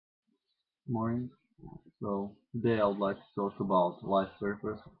Morning. So today I would like to talk about life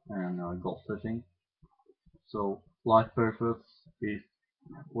purpose and goal setting. So life purpose is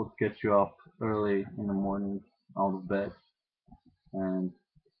what gets you up early in the morning out of bed and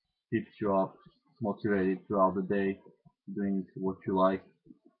keeps you up motivated throughout the day doing what you like.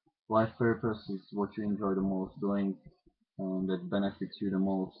 Life purpose is what you enjoy the most doing and that benefits you the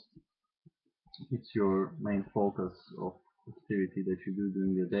most. It's your main focus of activity that you do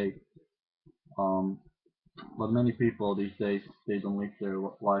during the day. Um, But many people these days they don't live their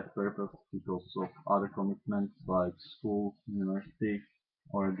life purpose because of other commitments like school, university,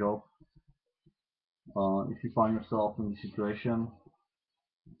 or a job. If you find yourself in this situation,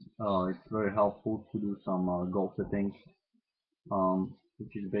 it's very helpful to do some goal setting,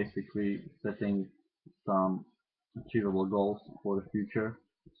 which is basically setting some achievable goals for the future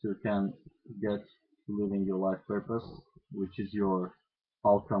so you can get to living your life purpose, which is your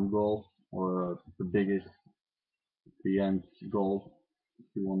outcome goal or the biggest, the end goal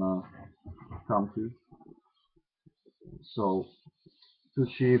you wanna come to. So to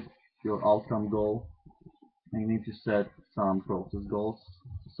achieve your outcome goal, you need to set some process goals,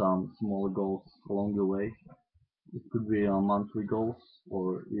 some smaller goals along the way. It could be a monthly goals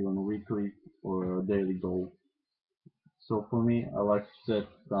or even weekly or a daily goal. So for me, I like to set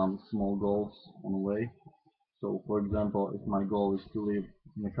some small goals on the way. So for example, if my goal is to live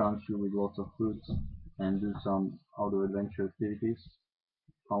in a country with lots of fruits and do some outdoor adventure activities,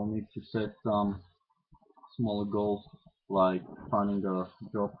 I'll need to set some smaller goals like finding a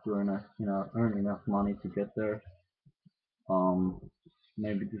job to earn enough money to get there. Um,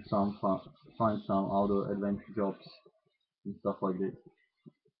 Maybe do find some outdoor adventure jobs and stuff like this.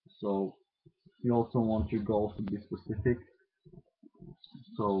 So you also want your goals to be specific.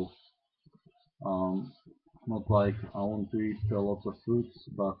 So um, not like I want to eat a lot of fruits,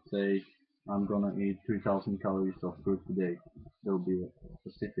 but say I'm gonna eat 3,000 calories of fruit today. That will be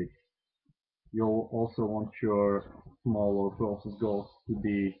specific. You'll also want your small or process goals to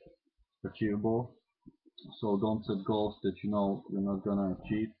be achievable. So don't set goals that you know you're not gonna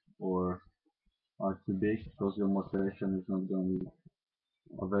achieve or are too big because your motivation is not gonna be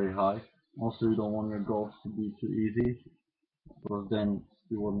very high. Also, you don't want your goals to be too easy because then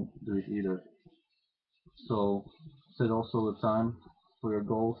you wouldn't do it either. So set also the time for your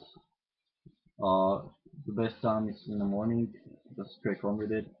goals. Uh, the best time is in the morning. Just crack on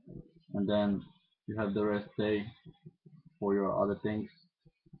with it, and then you have the rest day for your other things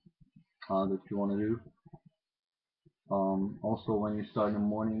that you want to do. Also, when you start in the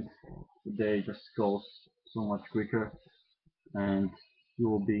morning, the day just goes so much quicker, and you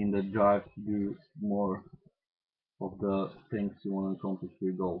will be in the drive to do more of the things you want to accomplish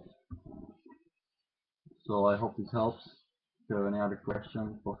your goals. So I hope this helps. If you have any other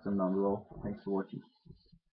questions, post them down below. Thanks for watching.